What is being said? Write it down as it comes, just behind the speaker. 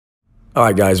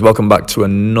Alright guys, welcome back to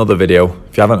another video.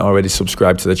 If you haven't already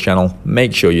subscribed to the channel,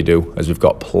 make sure you do, as we've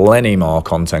got plenty more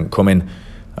content coming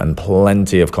and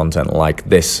plenty of content like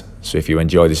this. So if you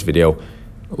enjoy this video,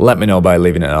 let me know by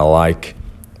leaving it a like,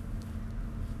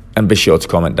 and be sure to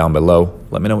comment down below.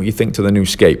 Let me know what you think to the new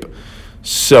scape.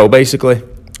 So basically,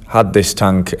 had this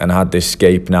tank and had this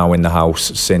scape now in the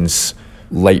house since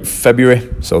late February,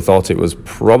 so thought it was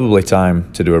probably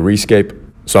time to do a re-scape.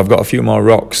 So I've got a few more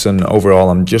rocks, and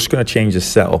overall I'm just going to change the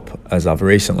setup, as I've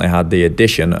recently had the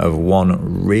addition of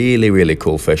one really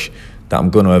cool fish that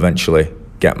I'm going to eventually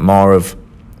get more of.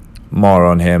 More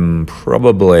on him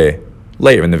probably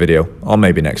later in the video, or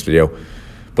maybe next video.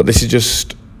 But this is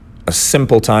just a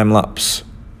simple time lapse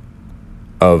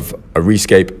of a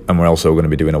re-scape, and we're also going to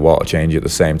be doing a water change at the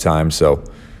same time, so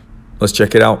let's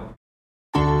check it out.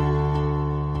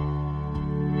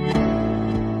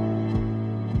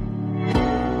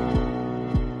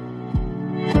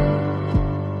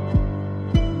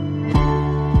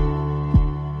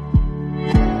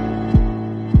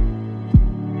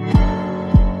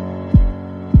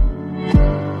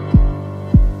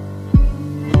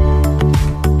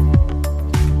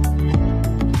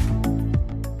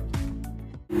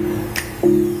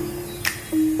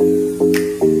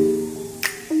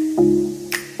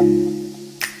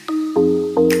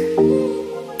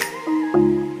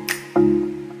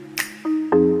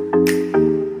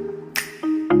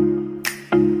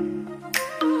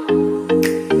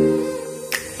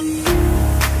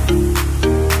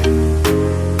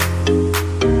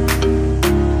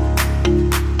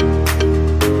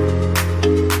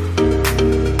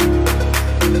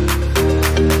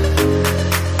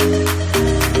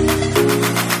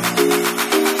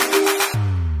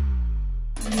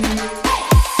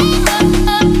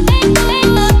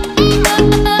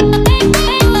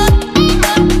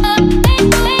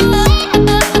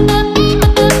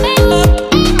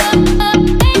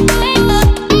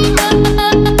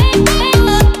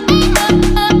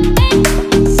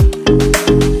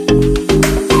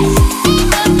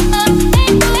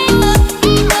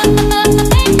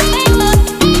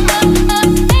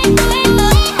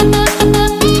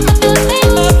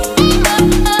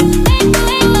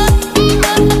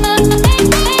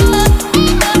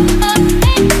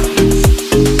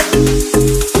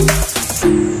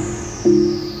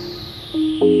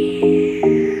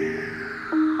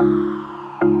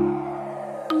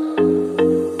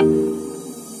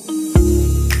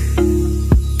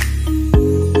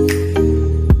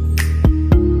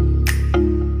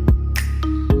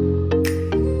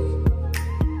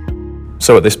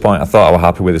 So at this point I thought I was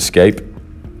happy with the scape,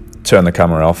 turned the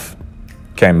camera off,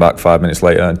 came back 5 minutes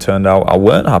later and turned out I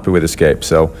weren't happy with the scape,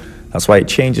 so that's why it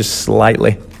changes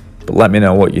slightly. But let me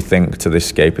know what you think to this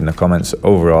scape in the comments.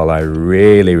 Overall I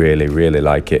really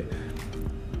like it,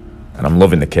 and I'm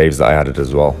loving the caves that I added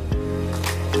as well.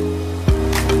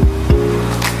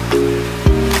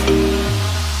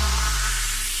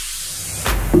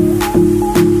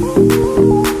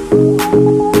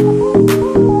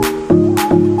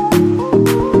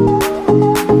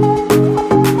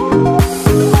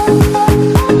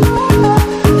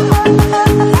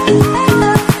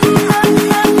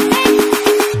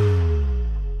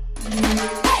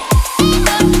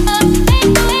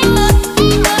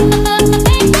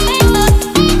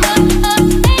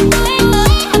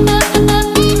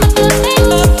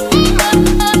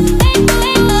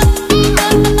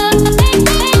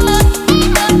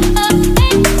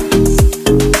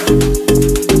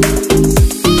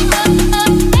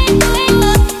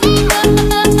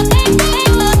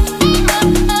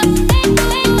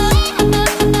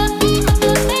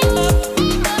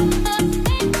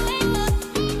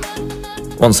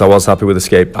 Once I was happy with the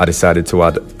scape, I decided to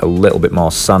add a little bit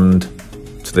more sand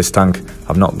to this tank.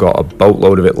 I've not got a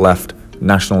boatload of it left.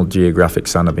 National Geographic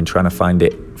sand, I've been trying to find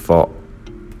it for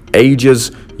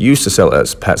ages. Used to sell it at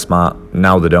PetSmart,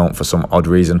 now they don't for some odd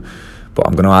reason. But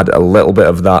I'm going to add a little bit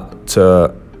of that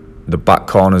to the back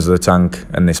corners of the tank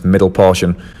and this middle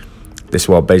portion. This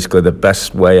was basically the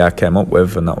best way I came up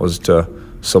with, and that was to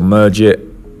submerge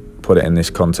it, put it in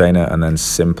this container, and then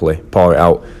simply pour it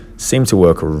out. Seemed to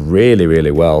work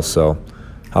really well, so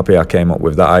happy I came up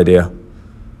with that idea.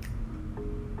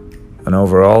 And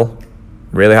overall,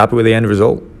 really happy with the end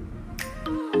result.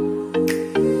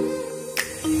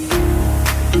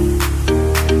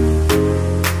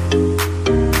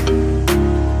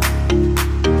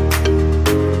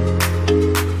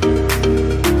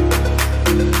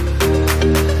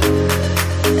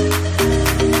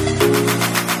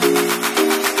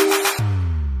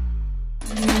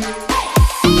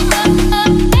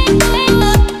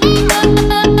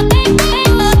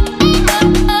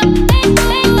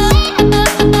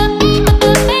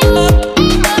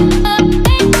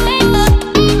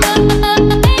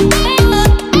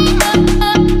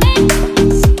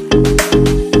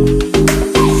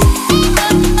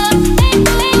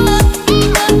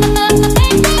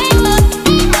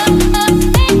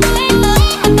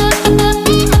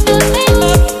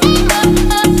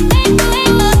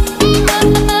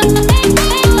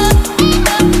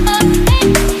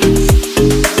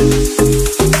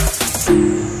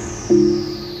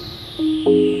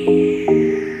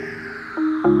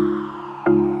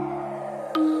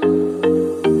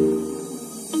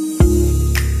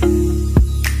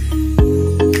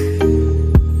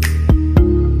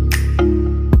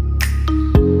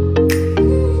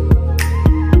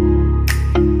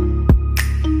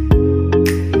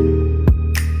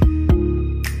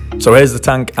 So here's the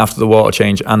tank after the water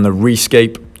change and the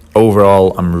re-scape.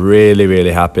 Overall, I'm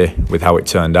really happy with how it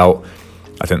turned out.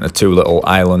 I think the two little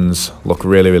islands look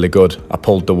really good. I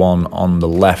pulled the one on the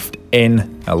left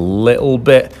in a little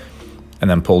bit and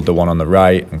then pulled the one on the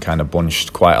right and kind of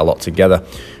bunched quite a lot together.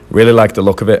 Really like the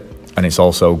look of it, and it's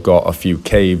also got a few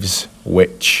caves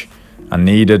which are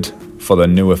needed for the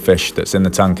newer fish that's in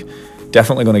the tank.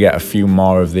 Definitely going to get a few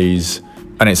more of these,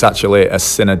 and it's actually a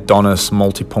Synodonus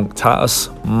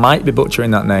multipunctatus. Might be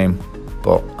butchering that name,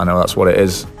 but I know that's what it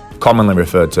is. Commonly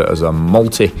referred to as a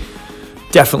multi.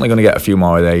 Definitely going to get a few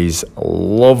more of these.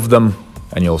 Love them,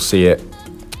 and you'll see it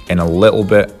in a little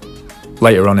bit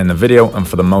later on in the video. And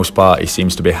for the most part, he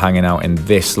seems to be hanging out in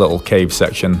this little cave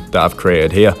section that I've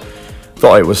created here.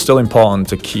 Thought it was still important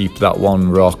to keep that one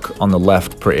rock on the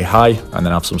left pretty high and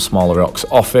then have some smaller rocks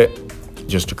off it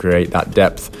just to create that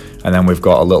depth. And then we've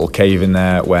got a little cave in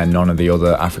there where none of the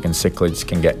other African cichlids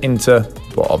can get into,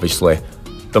 but obviously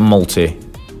the multi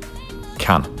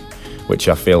can, which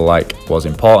I feel like was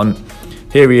important.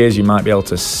 Here he is. You might be able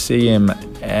to see him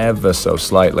ever so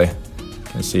slightly. You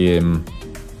can see him,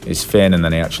 his fin, and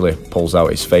then he actually pulls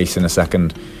out his face in a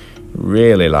second.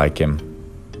 Really like him,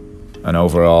 and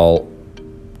overall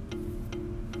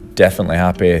definitely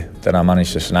happy that I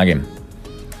managed to snag him.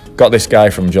 Got this guy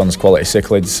from John's Quality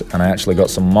Cichlids, and I actually got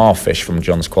some more fish from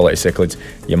John's Quality Cichlids.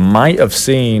 You might have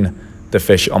seen the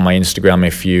fish on my Instagram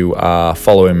if you are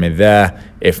following me there.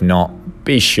 If not,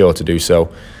 be sure to do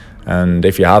so. And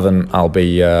if you haven't, I'll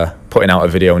be putting out a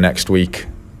video next week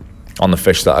on the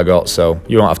fish that I got, so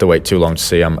you won't have to wait too long to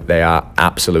see them. They are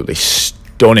absolutely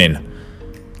stunning,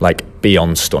 like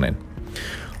beyond stunning.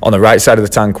 On the right side of the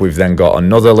tank, we've then got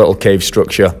another little cave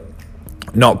structure,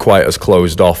 not quite as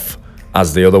closed off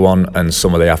as the other one, and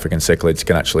some of the African cichlids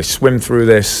can actually swim through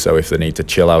this, so if they need to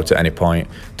chill out at any point,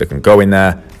 they can go in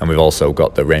there. And we've also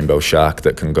got the rainbow shark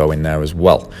that can go in there as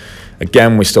well.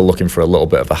 Again, we're still looking for a little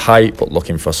bit of a height, but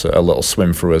looking for a little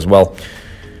swim through as well.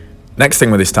 Next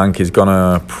thing with this tank is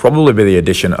gonna probably be the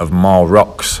addition of more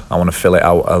rocks. I want to fill it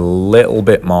out a little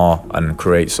bit more and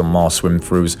create some more swim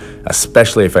throughs,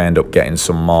 especially if I end up getting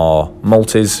some more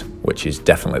multis, which is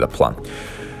definitely the plan.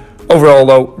 Overall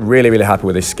though, really happy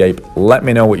with this scape. Let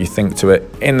me know what you think to it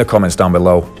in the comments down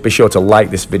below. Be sure to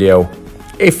like this video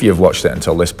if you've watched it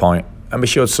until this point, and be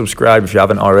sure to subscribe if you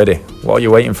haven't already. What are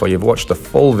you waiting for? You've watched the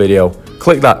full video.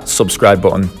 Click that subscribe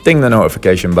button, ding the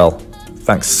notification bell.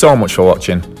 Thanks so much for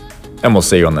watching, and we'll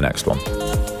see you on the next one.